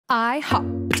I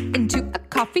hopped into a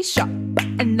coffee shop,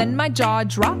 and then my jaw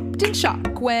dropped in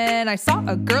shock when I saw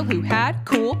a girl who had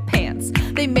cool pants.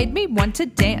 They made me want to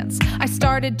dance. I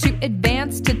started to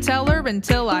advance to tell her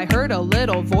until I heard a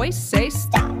little voice say,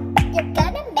 "Stop, you're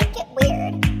gonna make it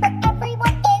weird for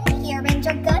everyone in here, and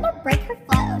you're gonna break her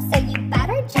flow, so you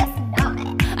better just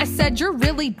not." I said, "You're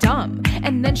really dumb."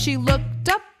 And then she looked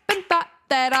up and thought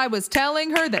that I was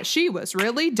telling her that she was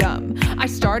really dumb. I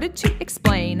started to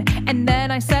explain, and then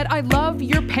I said, "I love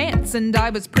your pants," and I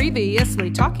was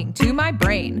previously talking to my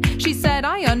brain. She said,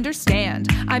 "I understand.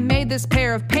 I made this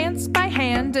pair of pants by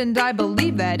hand, and I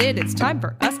believe that it is time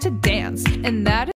for us to dance." And that